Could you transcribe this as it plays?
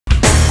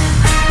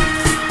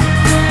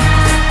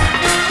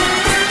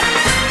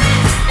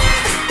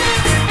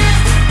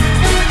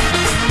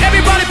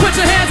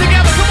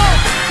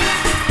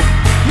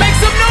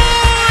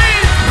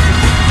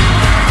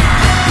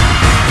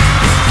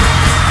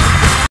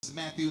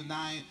Matthew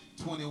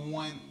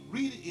 9:21.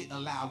 Read it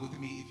aloud with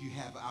me if you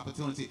have an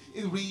opportunity.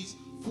 It reads,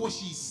 "For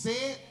she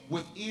said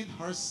within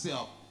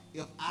herself,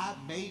 if I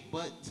may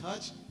but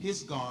touch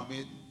his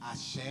garment, I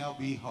shall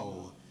be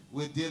whole."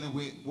 We're dealing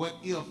with what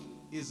if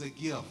is a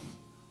gift.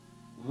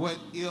 What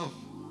if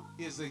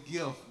is a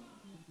gift.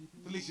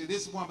 Felicia,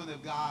 this woman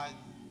of God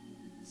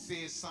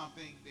said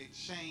something that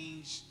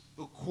changed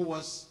the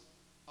course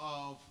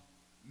of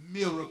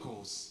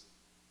miracles.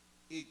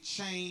 It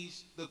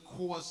changed the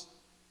course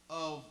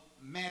of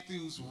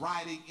Matthew's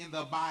writing in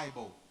the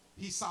Bible.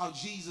 He saw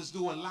Jesus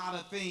do a lot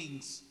of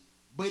things,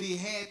 but he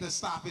had to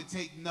stop and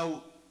take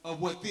note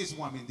of what this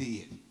woman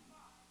did.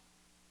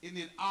 And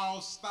it all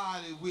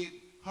started with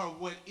her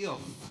what if.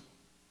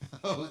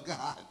 Oh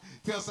God,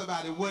 tell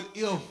somebody, what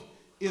if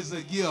is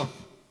a gift.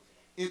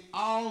 It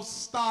all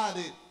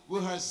started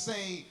with her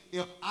saying,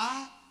 if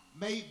I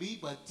may be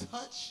but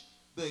touch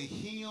the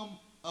hem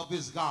of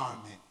his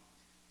garment.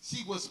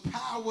 She was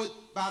powered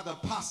by the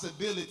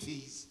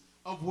possibilities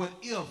of what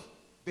if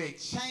that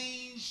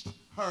changed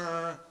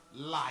her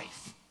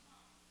life.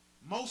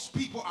 Most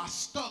people are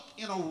stuck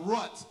in a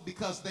rut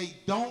because they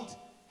don't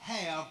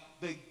have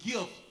the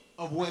gift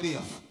of what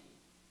if.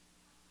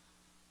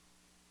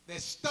 They're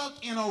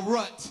stuck in a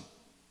rut.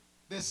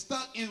 They're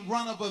stuck in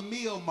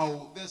run-of-the-mill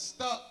mode. They're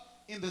stuck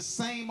in the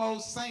same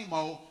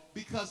old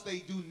because they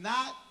do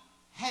not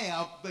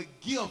have the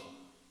gift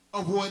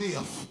of what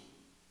if.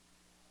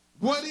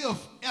 What if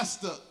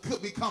Esther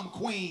could become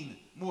queen,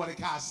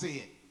 Mordecai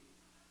said?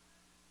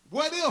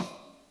 What if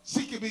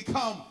she could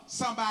become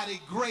somebody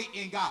great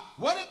in God?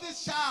 What if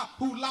this child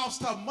who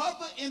lost her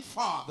mother and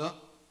father,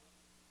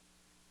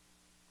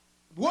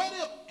 what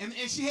if, and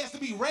she has to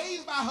be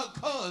raised by her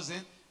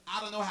cousin, I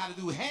don't know how to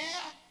do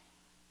hair,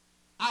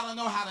 I don't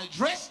know how to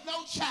dress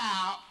no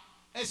child,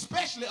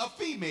 especially a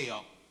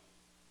female.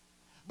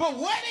 But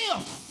what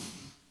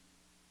if,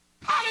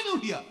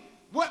 hallelujah,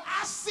 what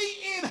I see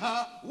in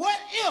her, what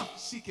if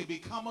she can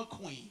become a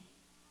queen?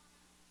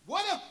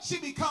 What if she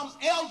becomes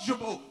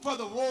eligible for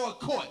the royal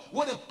court?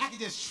 What if I can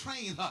just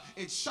train her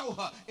and show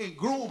her and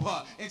groom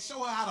her and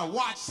show her how to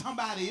watch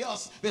somebody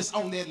else that's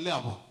on that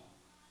level?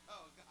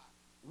 Oh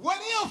God.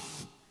 What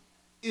if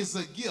is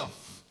a gift?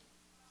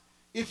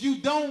 If you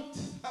don't,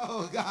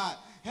 oh God,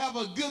 have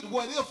a good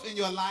what if in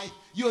your life,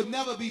 you'll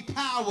never be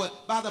powered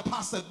by the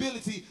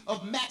possibility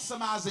of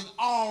maximizing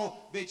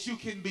all that you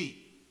can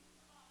be.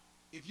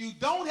 If you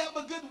don't have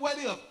a good what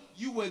if,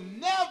 you will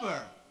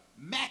never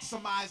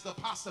maximize the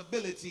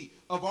possibility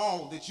of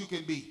all that you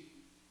can be.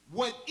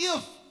 What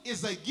if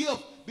is a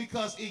gift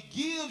because it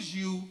gives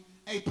you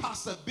a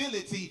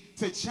possibility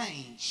to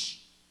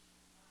change.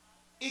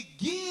 It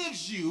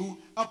gives you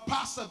a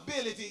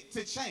possibility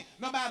to change.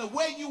 No matter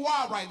where you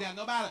are right now,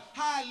 no matter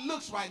how it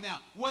looks right now,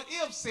 what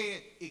if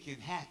said it can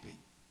happen.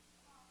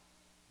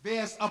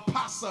 There's a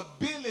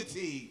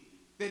possibility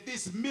that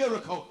this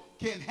miracle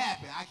can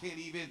happen. I can't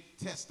even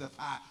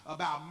testify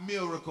about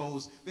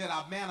miracles that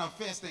are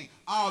manifesting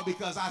all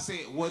because I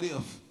said, what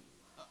if?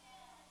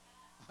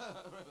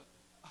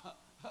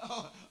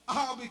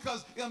 All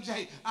because,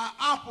 MJ, I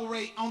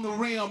operate on the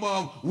realm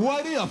of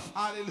what if?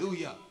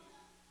 Hallelujah.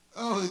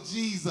 Oh,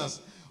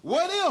 Jesus.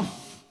 What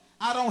if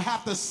I don't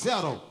have to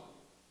settle?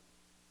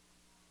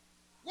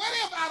 What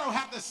if I don't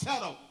have to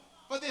settle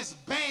for this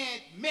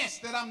bad mess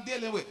that I'm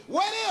dealing with?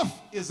 What if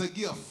is a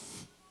gift?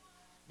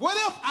 What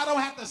if I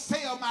don't have to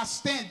sell my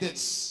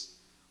standards?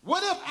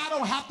 What if I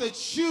don't have to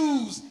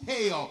choose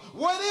hell?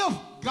 What if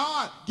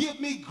God give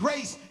me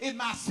grace in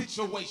my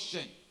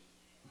situation?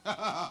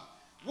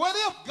 What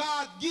if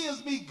God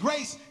gives me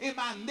grace in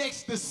my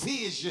next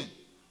decision?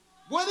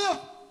 What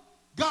if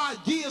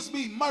God gives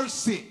me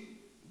mercy?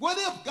 What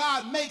if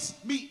God makes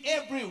me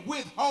every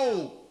whit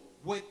whole?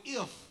 What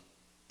if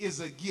is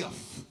a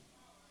gift.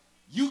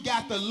 You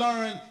got to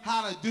learn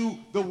how to do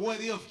the what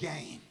if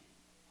game.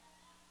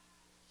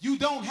 You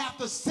don't have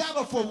to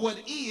settle for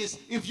what is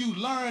if you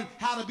learn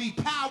how to be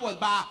powered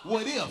by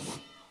what if.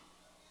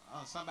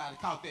 Oh, somebody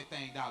caught that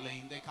thing,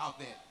 Darlene. They caught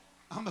that.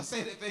 I'm going to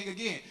say that thing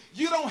again.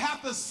 You don't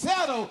have to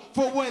settle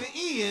for what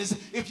is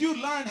if you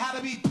learn how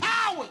to be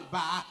powered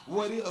by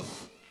what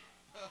if.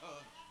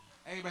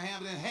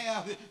 Abraham didn't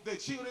have the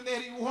children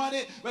that he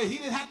wanted, but he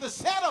didn't have to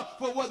settle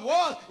for what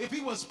was if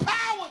he was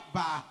powered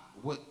by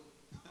what.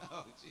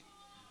 Oh, gee.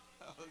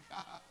 Oh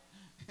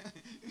God.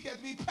 You have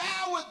to be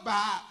powered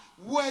by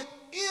what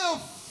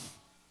if.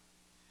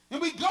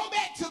 And we go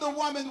back to the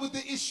woman with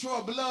the issue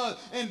of blood,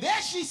 and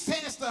there she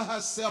says to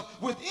herself,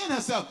 within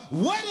herself,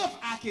 what if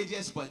I can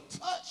just but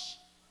touch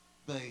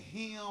the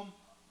hem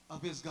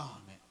of his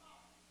garment?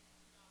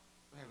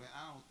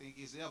 I don't think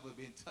it's ever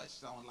been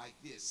touched on like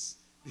this.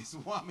 This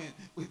woman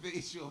with the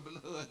issue of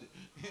blood,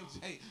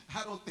 MJ,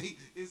 I don't think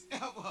it's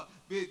ever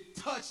been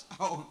touched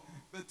on.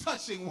 The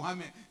touching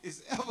woman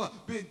is ever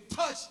been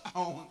touched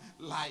on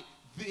like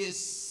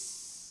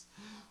this.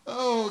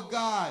 Oh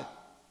God,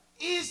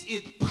 is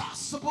it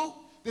possible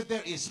that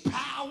there is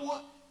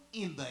power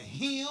in the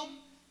hem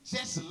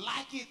just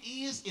like it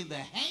is in the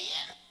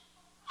hand?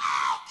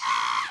 Oh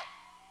God!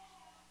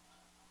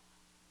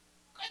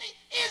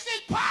 Is it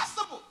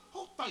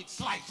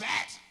thinks like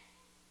that.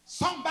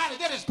 Somebody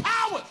that is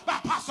powered by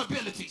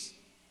possibilities.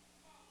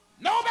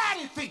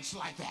 Nobody thinks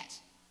like that.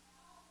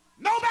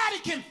 Nobody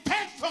can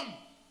fathom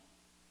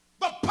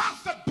the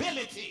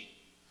possibility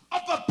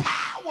of the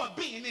power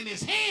being in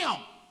his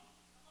hand.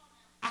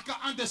 I can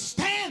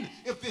understand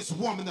if this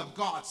woman of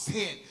God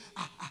said,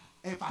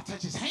 if I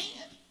touch his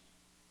hand,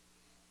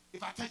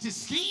 if I touch his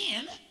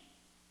skin,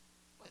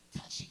 but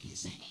touching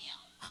his hem.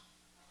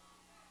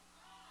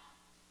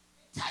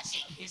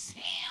 Touching his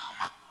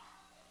hem.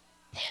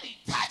 Penny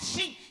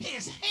touching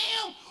his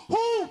hem.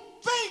 Who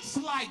thinks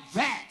like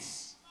that?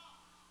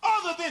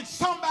 Other than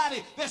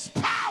somebody that's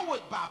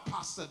powered by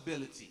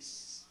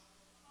possibilities.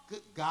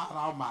 Good God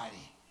Almighty.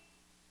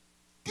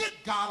 Good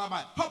God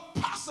Almighty. Her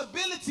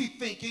possibility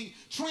thinking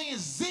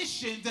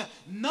transitioned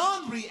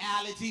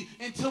non-reality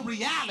into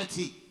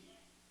reality.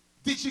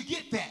 Did you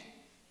get that?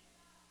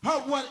 Her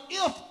what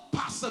if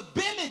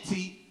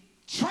possibility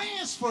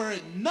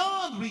transferred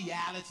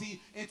non-reality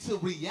into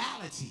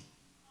reality.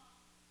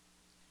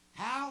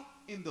 How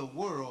in the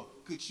world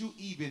could you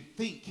even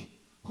think?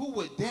 Who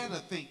would dare to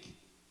think?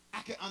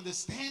 I can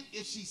understand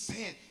if she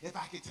said, if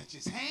I could touch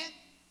his hand,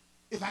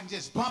 if I can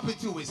just bump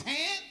into his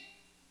hand,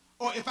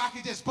 or if I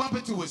could just bump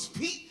into his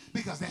feet,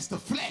 because that's the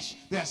flesh.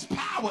 There's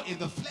power in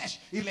the flesh.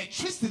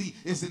 Electricity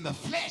is in the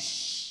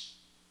flesh.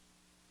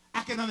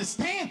 I can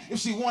understand if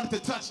she wanted to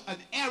touch an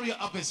area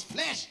of his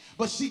flesh,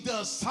 but she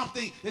does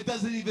something that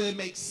doesn't even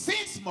make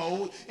sense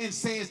mode and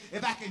says,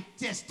 if I can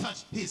just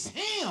touch his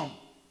hem,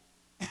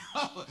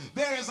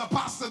 there is a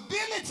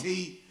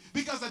possibility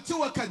because the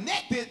two are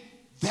connected,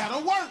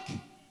 that'll work.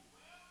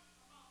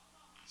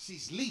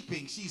 She's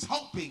leaping, she's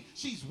hoping,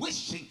 she's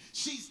wishing,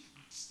 she's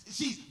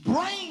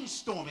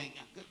brainstorming.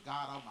 Good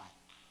God Almighty.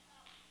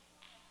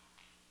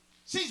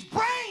 She's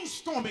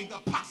brainstorming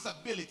the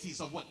possibilities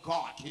of what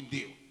God can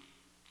do.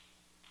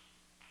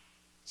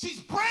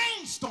 She's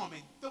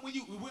brainstorming. So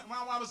when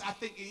I was, I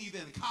think, either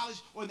in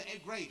college or in the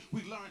 8th grade,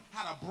 we learned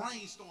how to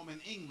brainstorm in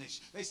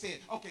English. They said,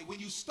 okay, when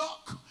you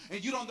stuck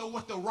and you don't know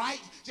what to write,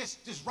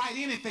 just write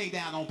anything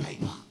down on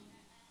paper.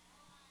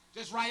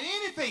 Just write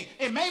anything.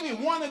 And maybe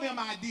one of them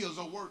ideas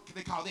will work.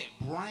 They call that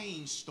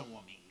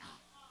brainstorming.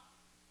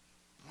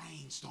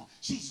 Brainstorm.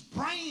 She's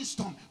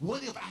brainstorming.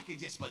 What if I could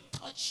just but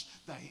touch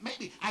the,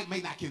 maybe I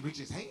may not can reach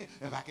his hand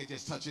if I could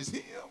just touch his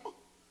hem.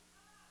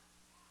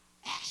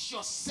 Ask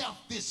yourself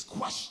this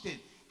question.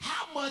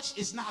 How much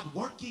is not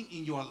working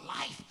in your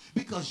life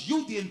because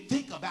you didn't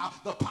think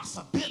about the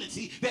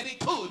possibility that it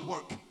could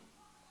work?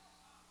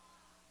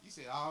 You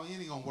said, oh, it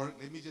ain't gonna work.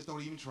 Let me just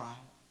don't even try.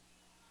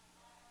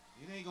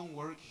 It ain't gonna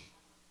work.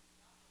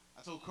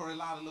 I told Corey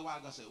Lott a little while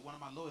ago, I said, one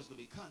of my lawyers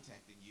gonna be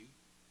contacting you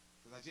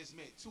because I just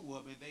met 2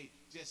 of them and they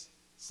just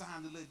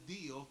signed a little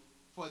deal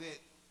for that,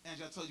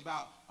 as I told you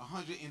about,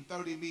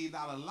 $130 million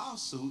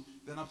lawsuit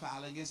that I'm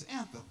filing against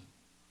Anthem.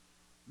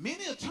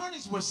 Many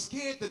attorneys were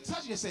scared to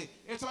touch it. They say,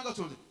 every time I go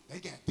to them, they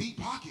got deep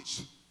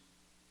pockets.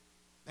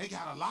 They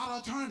got a lot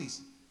of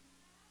attorneys.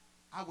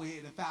 I went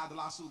ahead and filed the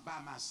lawsuit by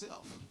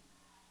myself.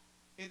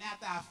 And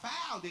after I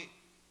filed it,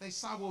 they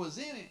saw what was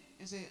in it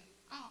and said,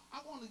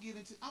 I want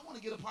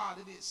to get a part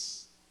of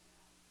this.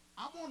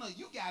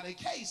 You got a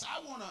case. I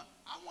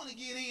want to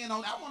get in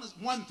on, I want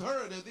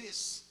 1/3 of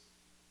this.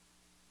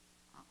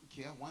 I don't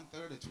care,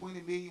 1/3 of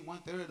 20 million,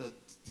 1/3 of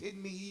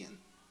 10 million.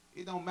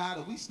 It don't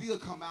matter. We still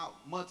come out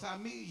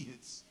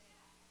multi-millions.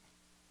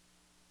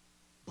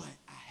 But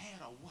I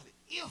had a what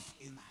if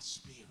in my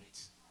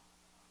spirit.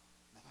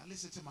 Now, if I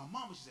listen to my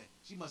mama, she said,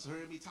 she must have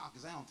heard me talk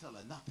because I don't tell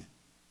her nothing.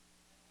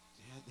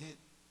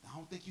 I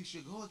don't think you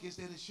should go against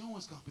that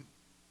insurance company.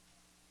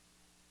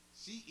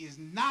 She is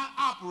not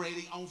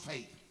operating on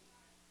faith.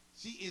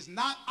 She is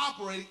not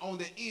operating on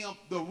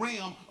the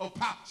realm of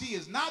power. She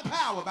is not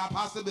powered by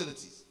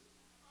possibilities.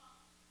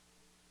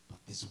 But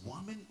this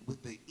woman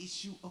with the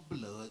issue of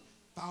blood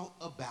thought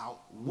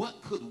about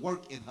what could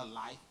work in her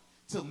life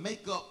to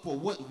make up for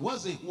what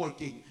wasn't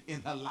working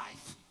in her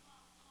life.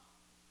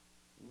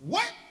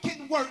 What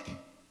can work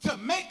to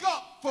make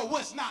up for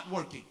what's not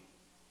working?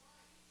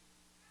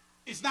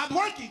 It's not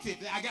working,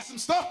 Tiffany. I got some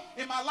stuff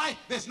in my life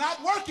that's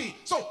not working.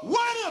 So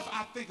what if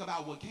I think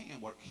about what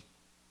can work?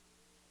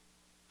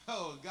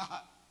 Oh,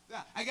 God.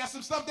 I got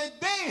some stuff that's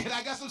dead.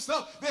 I got some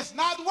stuff that's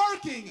not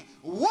working.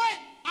 What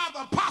are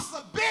the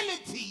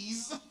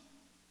possibilities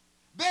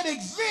that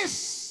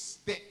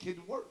exist that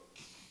can work?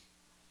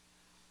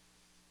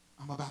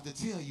 I'm about to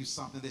tell you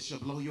something that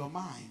should blow your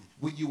mind.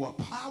 When you are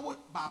powered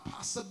by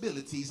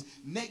possibilities,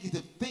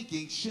 negative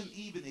thinking shouldn't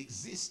even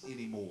exist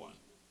anymore.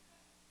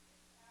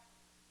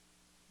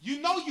 You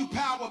know you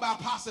powered by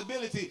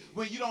possibility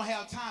when you don't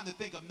have time to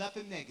think of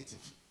nothing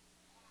negative.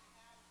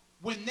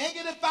 When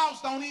negative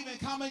thoughts don't even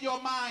come in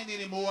your mind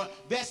anymore,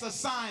 that's a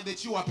sign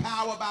that you are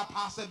powered by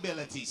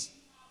possibilities.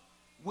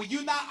 When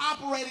you're not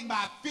operating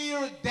by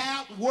fear,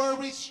 doubt,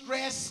 worry,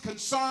 stress,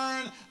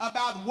 concern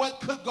about what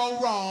could go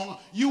wrong,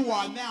 you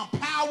are now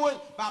powered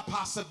by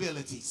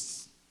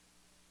possibilities.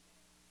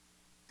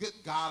 Good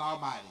God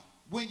Almighty.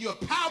 When you're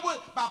powered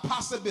by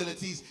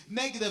possibilities,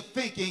 negative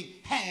thinking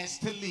has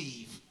to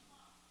leave.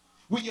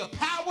 When you're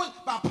powered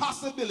by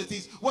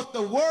possibilities, what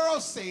the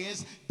world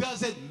says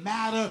doesn't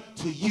matter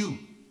to you.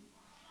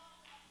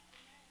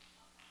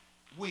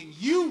 When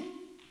you,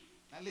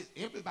 now listen,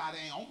 everybody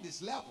ain't on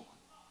this level.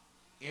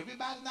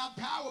 Everybody's not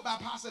powered by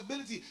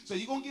possibility. So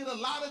you're going to get a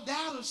lot of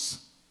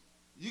doubters.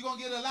 You're going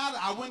to get a lot of,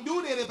 I wouldn't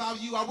do that if I were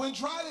you. I wouldn't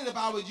try that if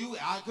I was you.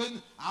 I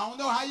don't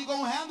know how you're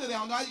going to handle that. I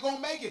don't know how you're going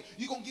to make it.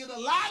 You're going to get a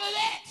lot of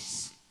that.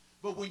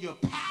 But when you're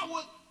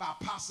powered by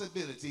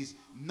possibilities,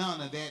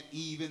 none of that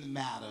even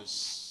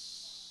matters.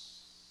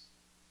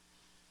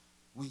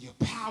 When you're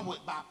powered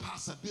by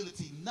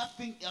possibility,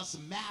 nothing else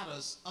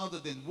matters other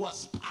than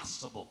what's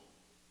possible.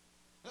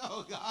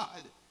 Oh, God.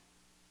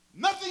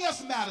 Nothing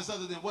else matters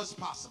other than what's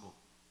possible.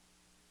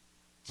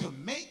 To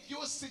make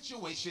your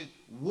situation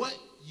what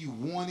you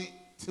want it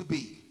to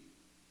be.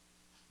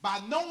 By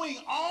knowing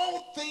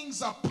all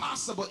things are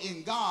possible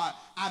in God,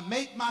 I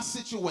make my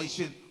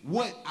situation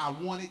what I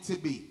want it to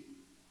be.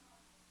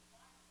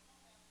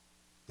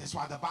 That's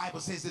why the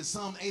Bible says in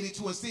Psalm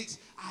 82:6,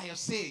 I have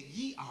said,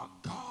 ye are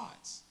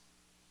gods.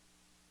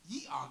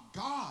 Ye are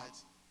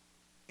gods,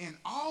 and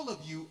all of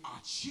you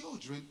are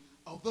children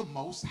of the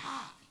Most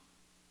High.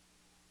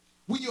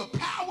 When you're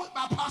powered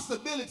by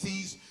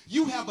possibilities,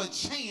 you have a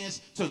chance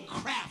to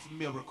craft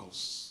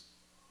miracles.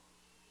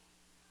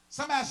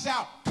 Somebody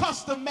shout,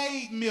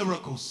 custom-made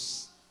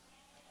miracles.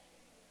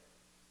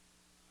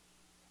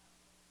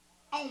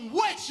 On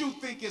what you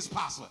think is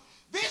possible.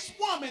 This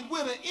woman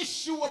with an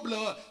issue of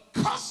blood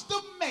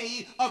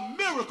custom-made a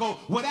miracle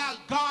without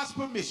God's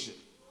permission.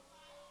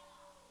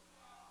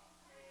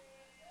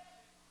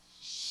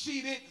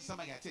 She didn't,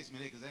 somebody got to text me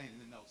there because I ain't in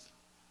the notes.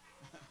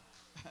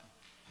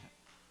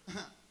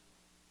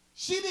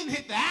 She didn't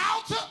hit the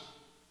altar.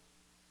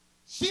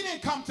 She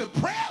didn't come to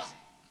prayer.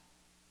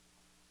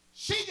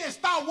 She just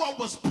thought what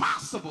was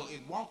possible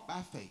and walked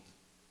by faith.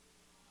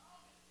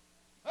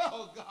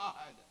 Oh, God.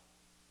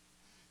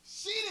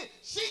 She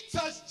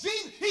touched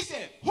Jesus. He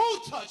said, who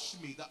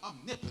touched me? The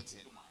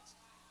omnipotent one.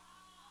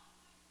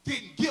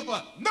 Didn't give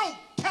her no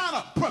kind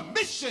of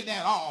permission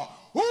at all.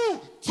 Who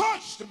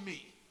touched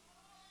me?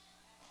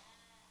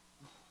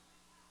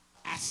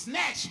 I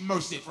snatched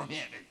mercy from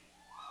heaven.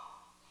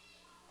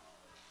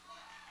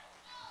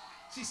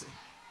 She said,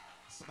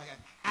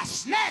 I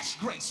snatched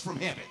grace from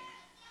heaven.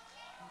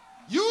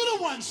 You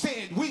the one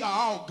said we are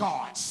all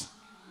gods,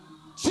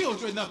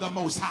 children of the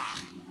Most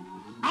High.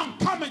 I'm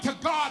coming to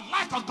God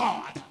like a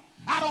God.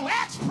 I don't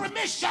ask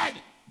permission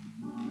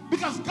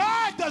because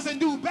God doesn't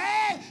do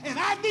bad and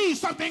I need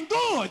something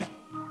good.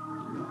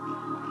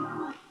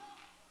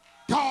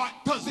 God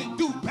doesn't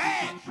do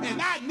bad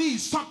and I need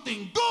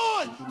something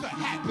good to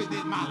happen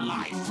in my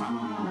life.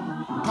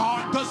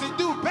 God doesn't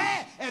do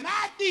bad and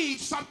I need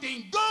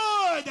something good.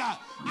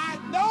 I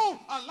know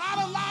a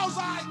lot of laws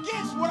are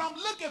against what I'm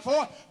looking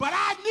for, but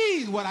I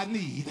need what I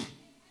need.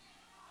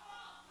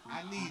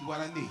 I need what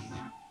I need.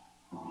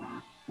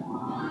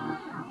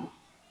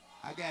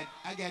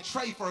 I got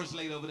Trey first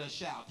lady over there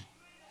shouting.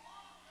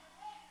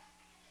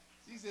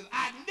 She said,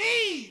 I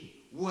need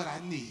what I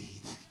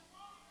need.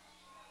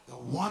 The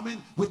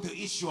woman with the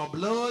issue of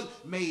blood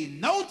made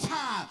no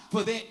time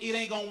for that it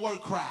ain't gonna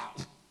work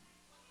crowd.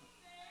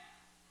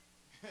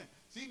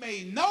 She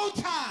made no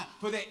time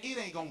for that it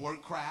ain't gonna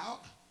work crowd.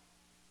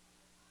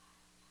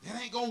 That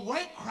ain't gonna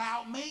work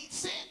crowd made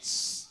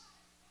sense.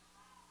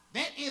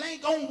 That it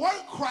ain't gonna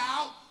work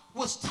crowd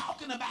was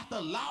talking about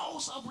the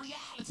laws of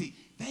reality.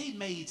 They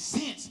made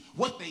sense.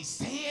 What they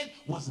said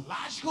was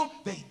logical.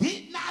 They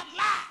did not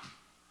lie.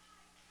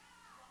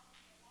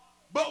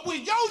 But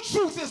when your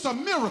truth is a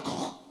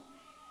miracle,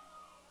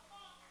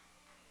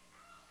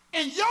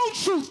 and your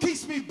truth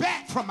keeps me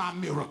back from my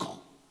miracle,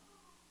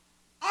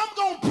 I'm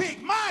going to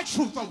pick my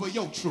truth over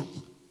your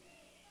truth.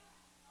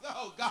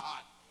 Oh,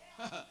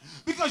 God.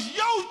 Because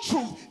your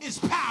truth is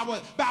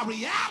powered by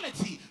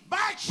reality.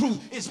 My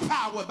truth is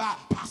powered by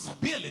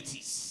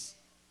possibilities.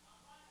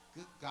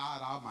 Good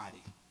God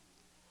Almighty.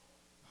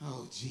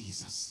 Oh,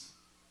 Jesus.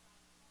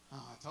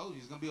 Oh, I told you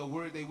it's going to be a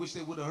word they wish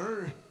they would have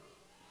heard.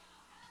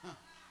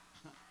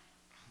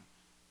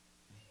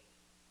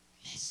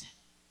 Listen.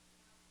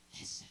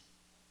 Listen.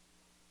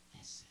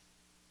 Listen.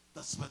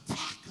 The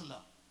spectacular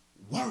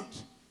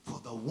worked for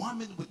the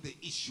woman with the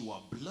issue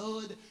of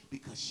blood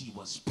because she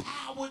was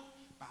powered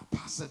by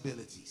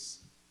possibilities.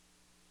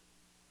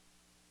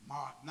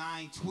 Mark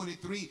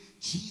 9:23,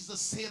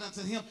 Jesus said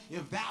unto him,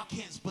 if thou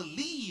canst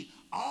believe,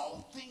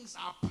 all things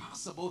are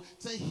possible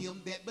to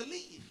him that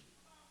believe.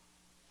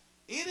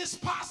 It is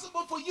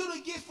possible for you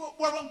to get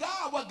from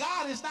God what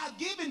God is not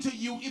given to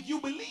you if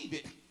you believe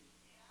it.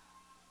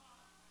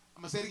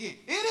 I'm going to say it again.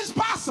 It is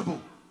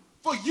possible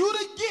for you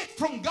to get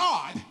from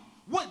God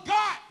what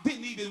God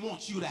didn't even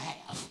want you to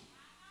have.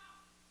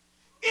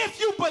 If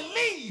you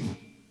believe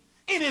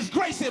in his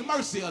grace and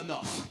mercy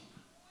enough.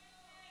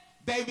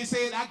 David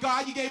said,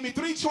 God, you gave me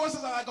three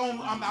choices. I don't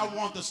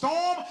want the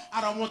storm.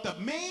 I don't want the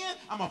man.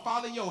 I'm going to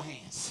follow your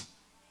hands.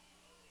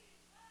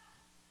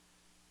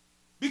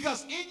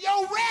 Because in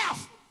your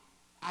wrath,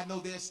 I know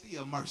there's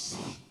still mercy.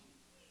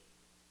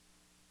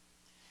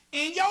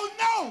 In your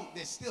no,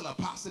 there's still a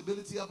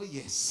possibility of a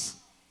yes.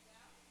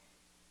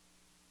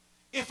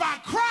 If I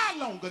cry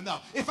long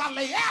enough, if I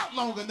lay out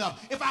long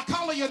enough, if I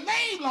call your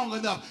name long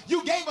enough,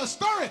 you gave a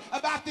story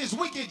about this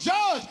wicked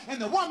judge, and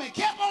the woman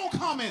kept on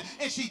coming,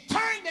 and she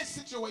turned that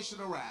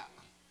situation around.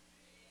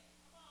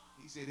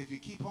 He said, if you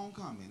keep on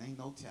coming, ain't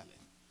no telling.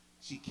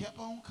 She kept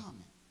on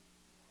coming.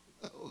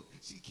 Oh,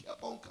 she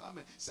kept on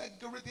coming. 2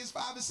 Corinthians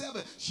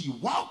 5:7. She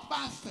walked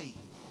by faith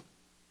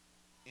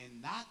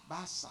and not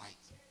by sight.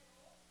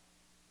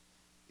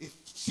 If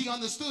she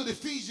understood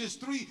Ephesians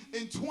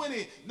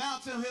 3:20, now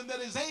to him that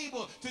is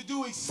able to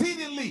do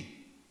exceedingly,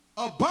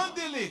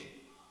 abundantly,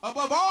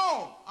 above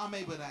all, I'm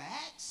able to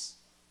ask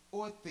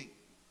or think.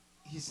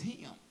 It's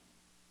him.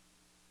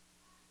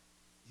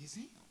 It's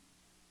him.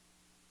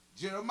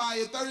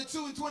 Jeremiah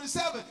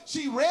 32:27,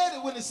 she read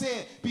it when it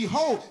said,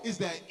 behold, is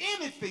there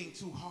anything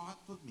too hard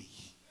for me?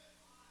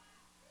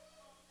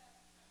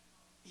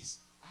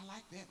 I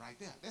like that right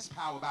there. That's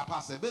power by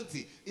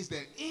possibility. Is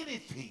there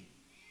anything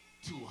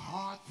too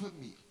hard for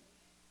me?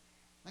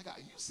 Now, God,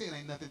 you said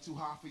ain't nothing too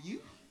hard for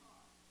you.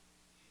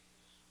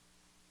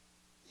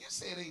 You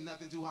said ain't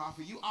nothing too hard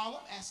for you.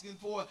 All I'm asking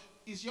for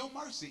is your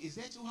mercy. Is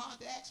that too hard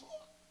to ask for?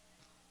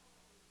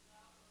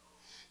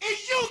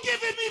 Is you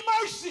giving me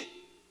mercy?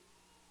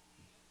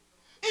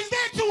 Is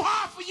that too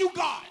hard for you,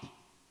 God?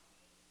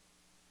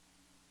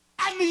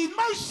 I need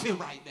mercy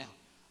right now.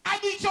 I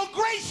need your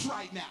grace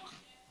right now.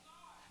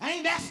 I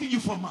ain't asking you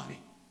for money.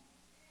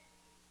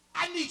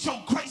 I need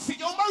your grace and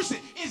your mercy.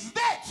 Is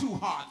that too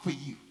hard for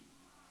you?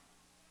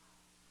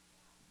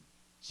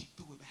 She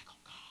threw it back on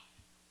God.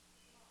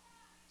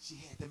 She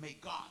had to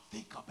make God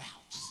think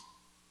about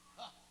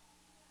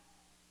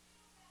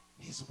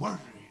his word,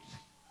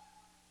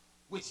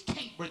 which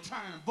can't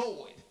return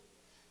void.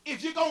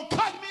 If you're going to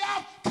cut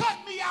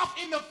me off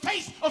in the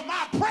face of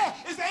my prayer.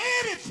 Is there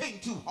anything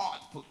too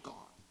hard for God?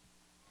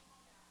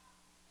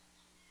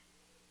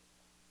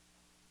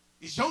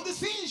 It's your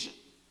decision.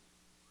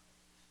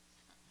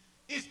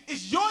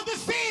 It's your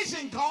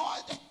decision,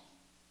 God.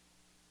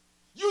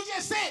 You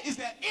just said, is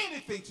there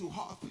anything too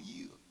hard for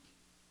you?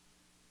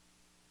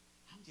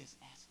 I'm just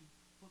asking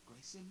for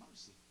grace and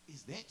mercy.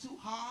 Is that too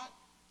hard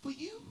for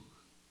you?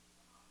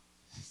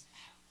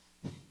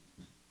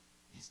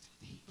 It's too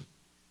deep.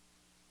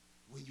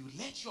 When you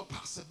let your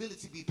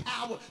possibility be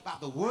powered by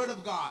the word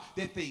of God,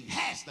 that thing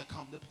has to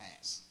come to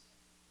pass.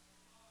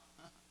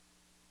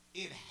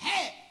 It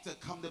had to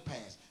come to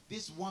pass.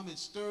 This woman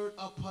stirred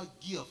up her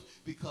gift,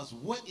 because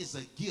what is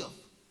a gift?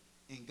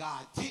 And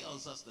God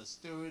tells us to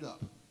stir it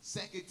up.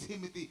 2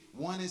 Timothy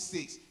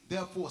 1:6.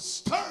 Therefore,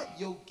 stir up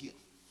your gift.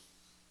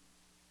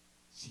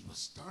 She was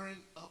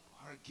stirring up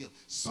her gift.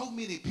 So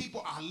many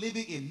people are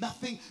living in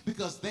nothing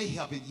because they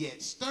haven't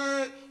yet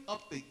stirred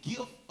up the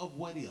gift of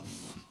what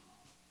if.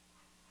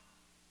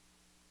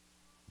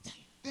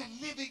 They're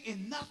living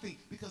in nothing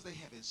because they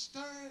haven't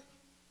stirred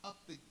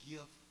up the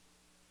gift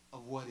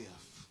of what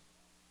if.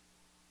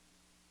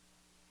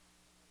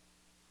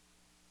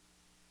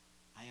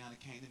 Ayana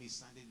came to me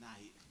Sunday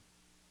night.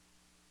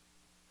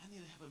 I need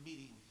to have a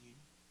meeting with you.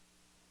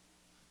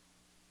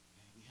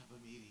 And we have a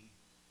meeting.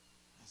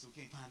 I said,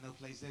 we can't find no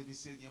place. Let me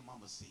sit in your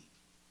mama's seat.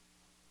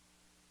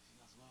 She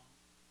goes, well,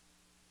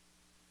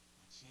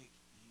 my check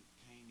ain't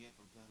came yet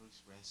from Federal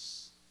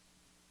Express.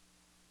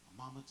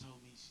 My mama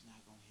told me she's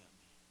not going to help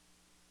me.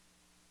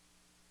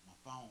 My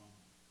phone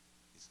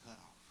is cut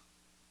off.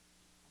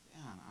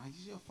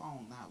 Is your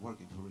phone not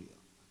working for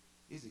real?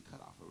 Is it cut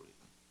off for real?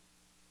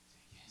 I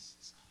said, yes,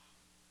 it's cut off.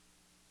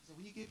 I said,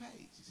 when you get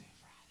paid? She said,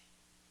 Friday.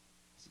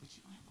 I said, but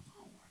you don't have a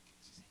phone working.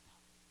 She said, no.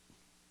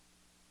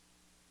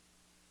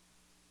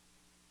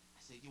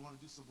 I said, you want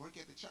to do some work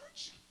at the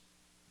church? She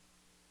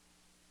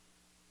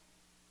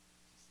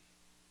said,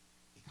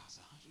 it costs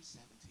 $117.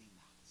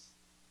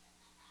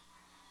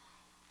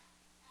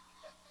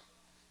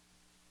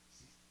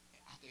 See,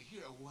 I could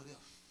hear a what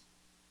if.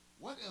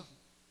 What if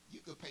you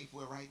could pay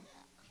for it right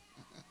now?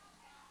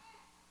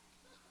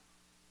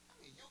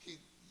 I mean, you can.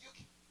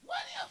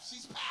 What if?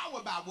 She's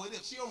powered by what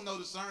if. She don't know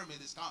the sermon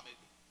is coming.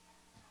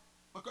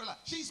 But girl,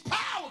 she's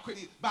powered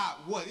by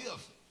what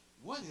if.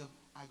 What if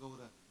I go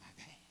to my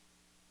dad?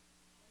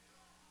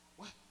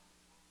 What?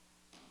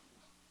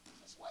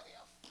 Just what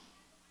if?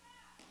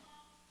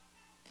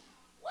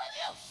 What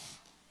if?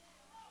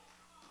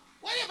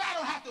 What if I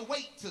don't have to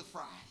wait till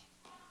Friday?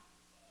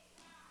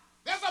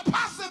 There's a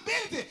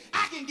possibility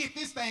I can get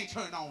this thing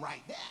turned on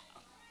right now.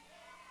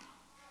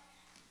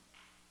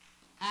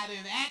 I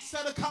didn't ask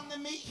her to come to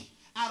me.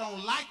 I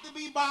don't like to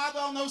be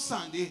bothered on no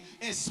Sunday,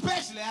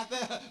 especially after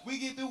we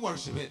get through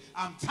worshiping.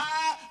 I'm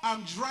tired,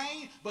 I'm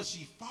drained, but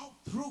she fought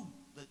through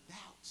the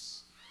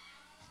doubts.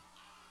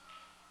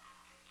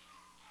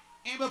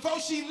 And before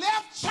she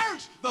left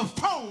church, the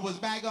phone was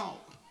back on.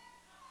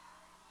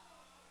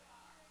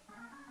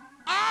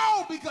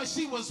 All because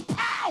she was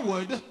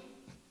powered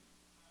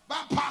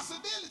by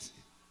possibility.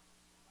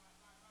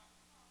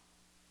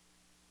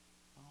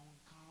 Phone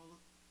call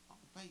on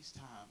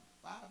FaceTime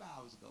 5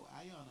 hours ago.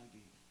 Ayana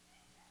again.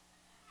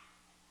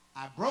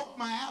 I broke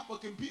my Apple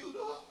computer.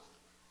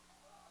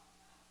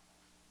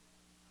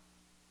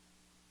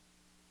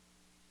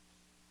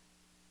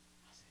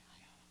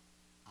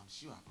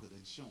 sure I put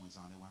insurance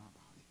on it when I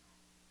bought it.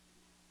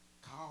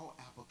 Call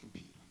Apple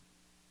Computer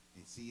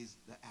and see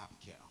the Apple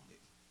Care on it.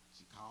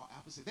 She called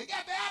Apple and said, they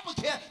got the Apple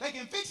Care. They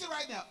can fix it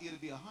right now. It'll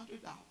be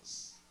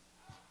 $100.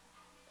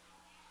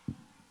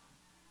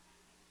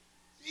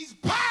 She's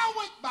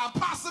powered by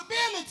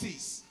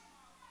possibilities.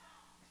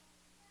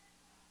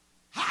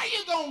 How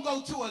you going to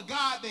go to a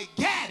God that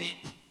got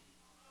it,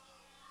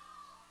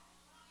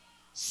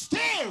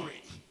 stare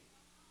it?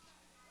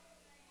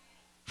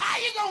 How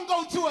you going to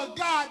go to a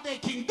God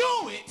that can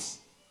do it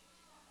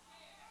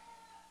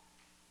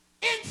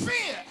in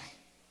fear?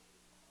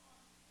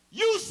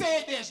 You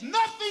said there's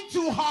nothing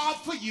too hard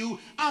for you.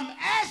 I'm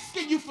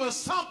asking you for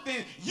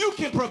something you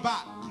can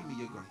provide. Give me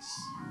your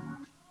grace.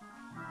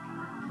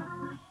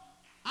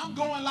 I'm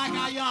going like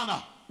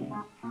Ayana.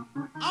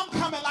 I'm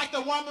coming like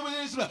the woman with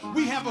Israel.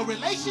 We have a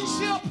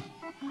relationship.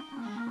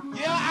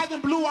 Yeah, I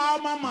done blew all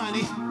my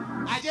money.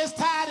 I just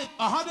tied it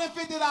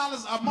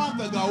 $150 a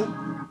month ago.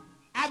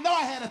 I know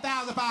I had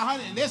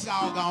 $1,500 and this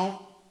all gone.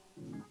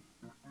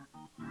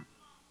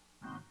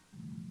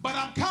 But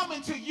I'm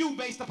coming to you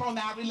based upon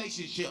our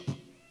relationship.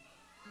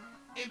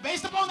 And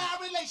based upon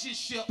our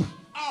relationship,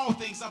 all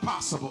things are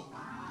possible.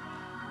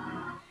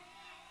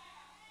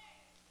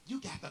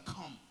 You got to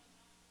come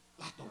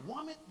like the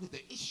woman with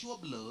the issue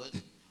of blood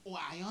or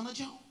Ayanna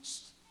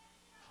Jones.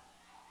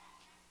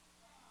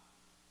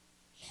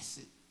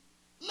 Listen,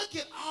 look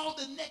at all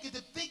the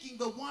negative thinking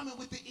the woman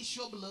with the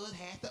issue of blood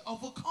had to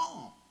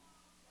overcome.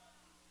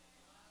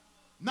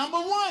 Number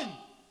one,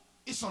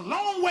 it's a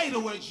long way to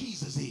where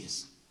Jesus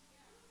is.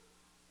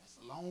 That's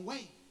a long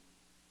way.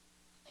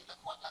 Hey, look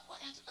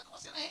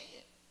what's in her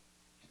head.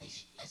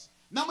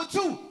 Number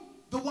two,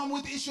 the woman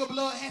with the issue of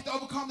blood had to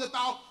overcome the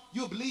thought,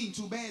 you're bleeding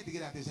too bad to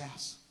get out of this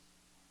house.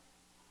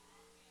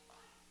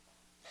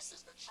 This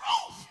is the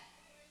truth.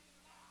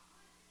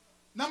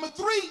 Number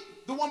three,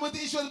 the one with the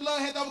issue of the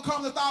blood had to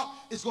overcome the thought,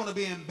 it's going to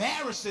be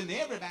embarrassing.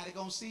 Everybody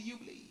going to see you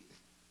bleed.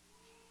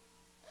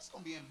 It's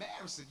going to be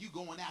embarrassing. You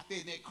going out there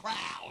in that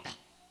crowd.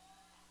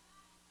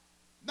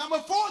 Number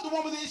four, the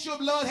one with the issue of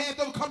blood had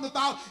to overcome the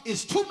thought,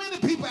 it's too many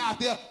people out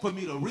there for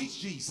me to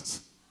reach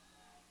Jesus.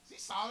 She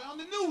saw it on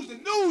the news. The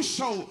news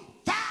showed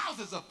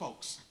thousands of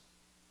folks.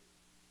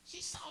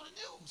 She saw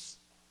the news.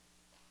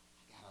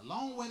 I got a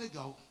long way to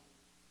go.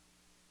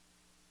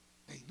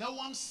 They know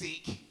I'm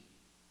sick.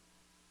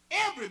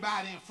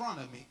 Everybody in front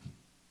of me.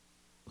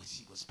 But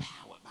she was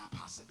powered by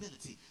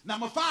possibility.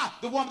 Number five,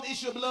 the woman with the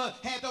issue of blood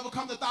had to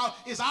overcome the thought,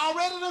 it's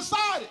already done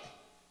started.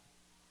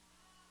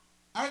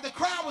 I heard the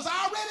crowd was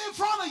already in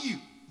front of you.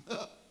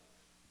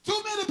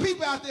 Too many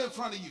people out there in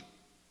front of you.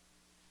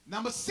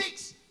 Number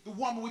six, the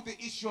woman with the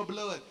issue of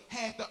blood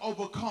had to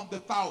overcome the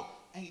thought,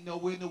 ain't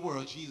nowhere in the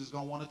world Jesus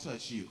gonna want to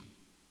touch you.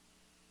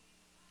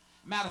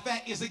 Matter of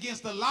fact, it's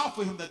against the law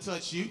for him to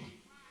touch you.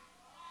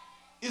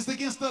 It's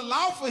against the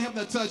law for him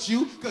to touch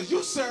you because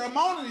you're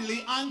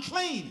ceremonially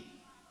unclean.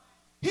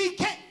 He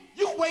can't,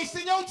 you're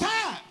wasting your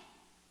time.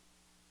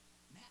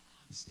 Now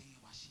I understand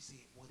why she said,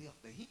 what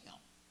if to him?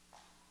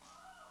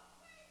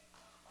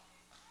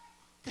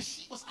 Because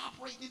she was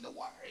operating in the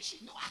word.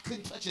 She knew I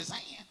couldn't touch his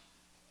hand.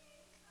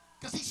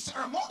 Because he's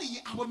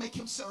ceremonial, I would make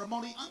him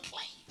ceremonially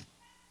unclean.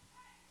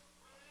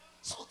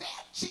 So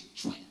that she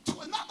went to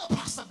another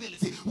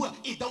possibility. Well,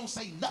 it don't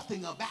say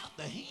nothing about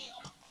the him.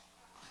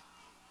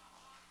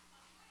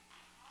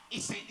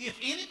 It said, if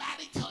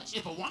anybody touch,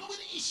 if a woman with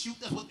an issue,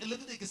 that's what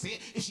Leviticus said,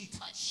 if she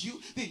touched you,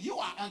 then you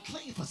are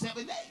unclean for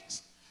 7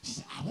 days. She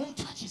said, I won't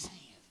touch his hand.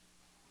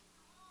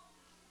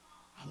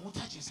 I won't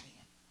touch his hand.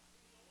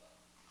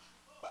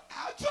 But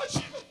I'll touch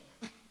him.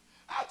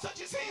 I'll touch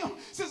his hem.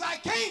 Since I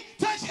can't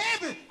touch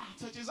heaven, I'll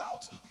touch his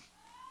altar.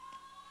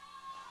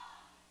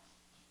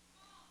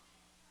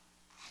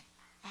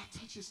 I'll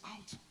touch his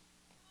altar.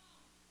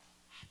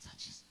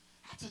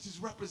 I touch his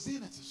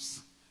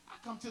representatives. I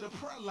come to the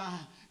prayer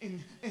line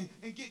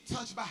and get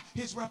touched by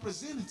his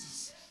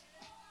representatives.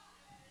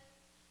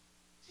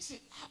 She said,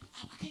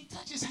 I can't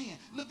touch his hand.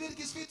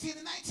 Leviticus 15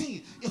 and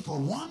 19. If a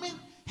woman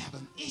have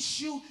an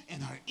issue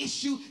and her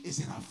issue is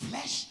in her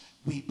flesh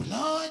with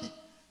blood,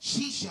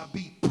 she shall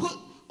be put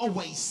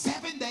away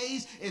 7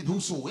 days, and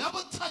whosoever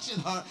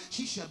toucheth her,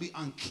 she shall be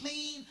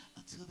unclean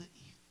until the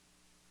evening.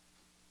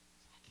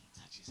 I can't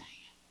touch his hand.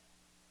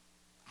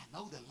 I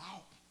know the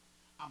law.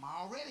 I'm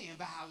already in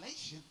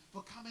violation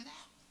for coming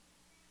out.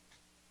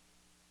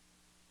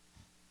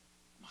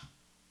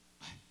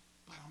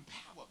 But I'm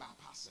powered by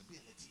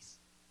possibilities.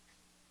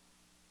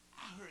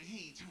 I heard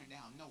he ain't turned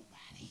down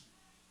nobody.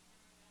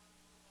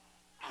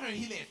 I heard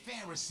he let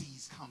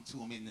Pharisees come to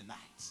him in the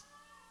night.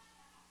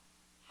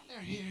 I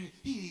heard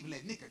he even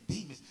let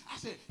Nicodemus. I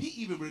said he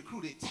even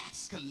recruited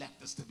tax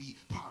collectors to be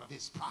part of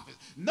his prophets.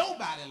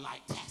 Nobody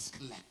liked tax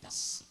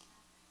collectors.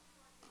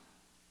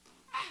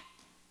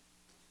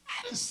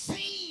 I done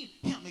seen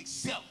him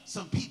accept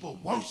some people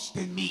worse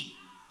than me.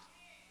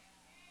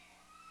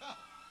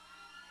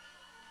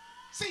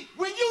 See,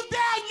 when you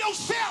down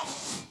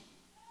yourself,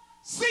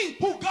 see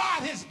who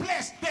God has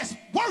blessed that's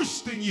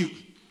worse than you.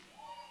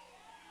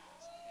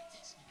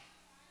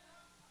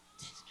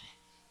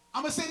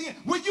 I'm going to say it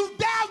again. When you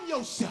down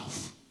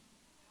yourself,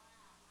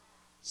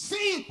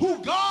 see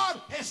who God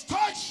has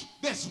touched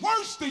that's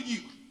worse than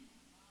you.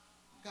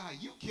 God,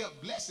 you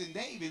kept blessing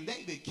David, and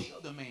David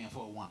killed a man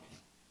for a woman.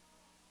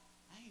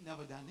 I ain't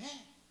never done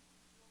that.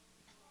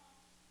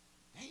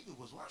 David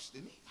was worse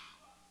than me.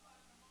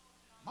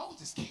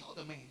 Moses killed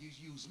a man. You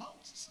use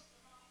Moses.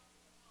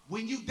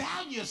 When you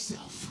down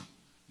yourself,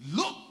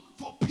 look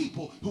for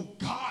people who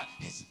God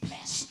has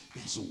blessed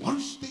that's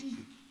worse than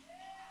you.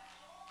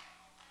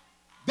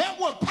 That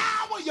will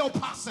power your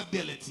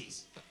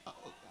possibilities. Oh,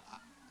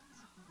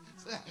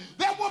 God.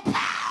 That will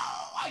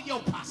power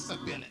your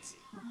possibility.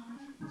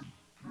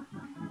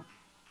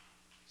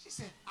 She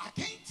said, I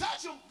can't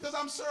touch him because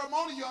I'm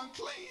ceremonially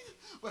unclean,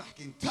 but I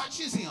can touch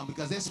his hem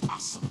because that's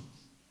possible.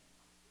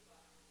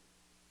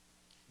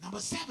 Number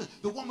 7,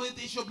 the woman with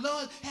the issue of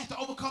blood had to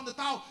overcome the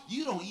thought,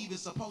 you don't even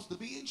supposed to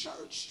be in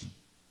church.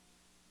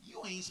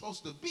 You ain't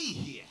supposed to be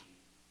here.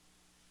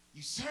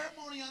 You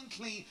ceremonially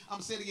unclean. I'm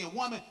going to say it again.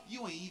 Woman,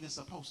 you ain't even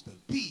supposed to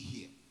be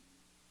here.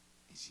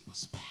 And she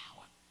was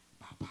powered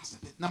by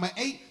possibility. Number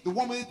 8, the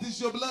woman with the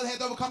issue of blood had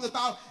to overcome the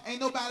thought, ain't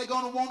nobody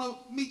going to want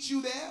to meet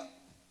you there.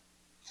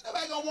 Ain't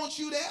nobody going to want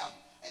you there.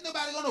 Ain't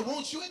nobody going to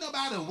want you. Ain't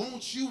nobody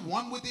want you,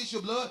 one with the issue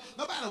of blood.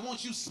 Nobody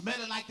wants you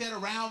smelling like that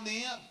around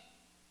them.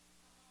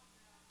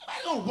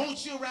 Nobody don't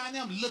want you around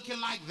them looking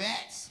like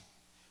that.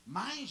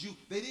 Mind you,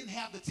 they didn't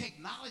have the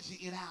technology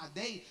in our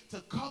day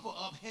to cover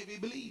up heavy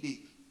bleeding.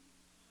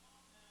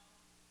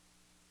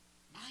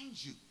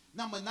 Mind you.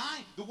 Number 9,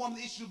 the woman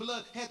with the issue of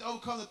blood had to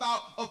overcome the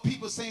thought of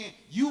people saying,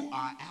 you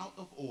are out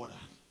of order.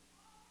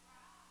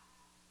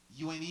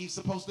 You ain't even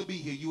supposed to be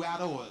here. You out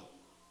of order.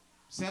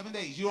 7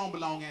 days. You don't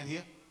belong in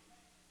here.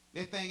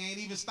 That thing ain't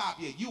even stopped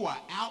yet. You are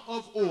out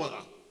of order.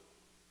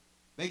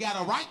 They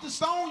got a right to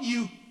stone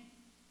you.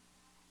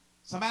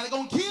 Somebody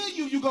gonna kill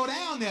you, you go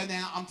down there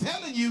now. I'm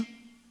telling you,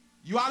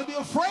 you ought to be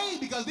afraid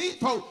because these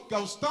folks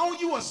gonna stone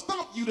you or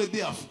stomp you to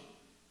death.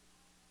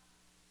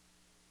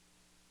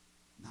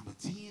 Number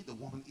 10, the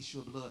woman issue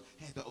of blood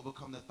had to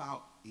overcome the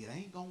thought, it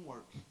ain't gonna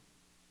work.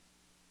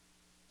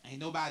 Ain't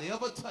nobody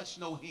ever touched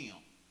no hem.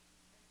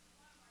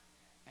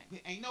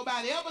 Ain't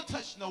nobody ever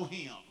touched no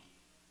hem.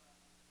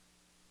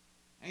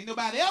 Ain't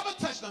nobody ever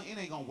touched no, it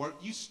ain't gonna work.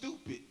 You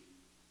stupid.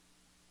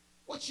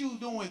 What you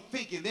doing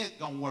thinking that's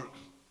gonna work?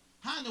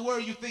 How in the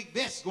world you think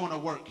that's going to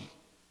work?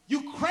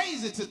 You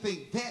crazy to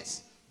think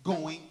that's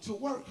going to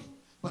work.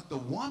 But the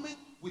woman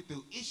with the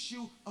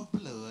issue of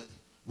blood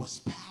was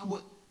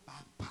powered by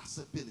the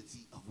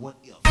possibility of what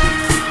if.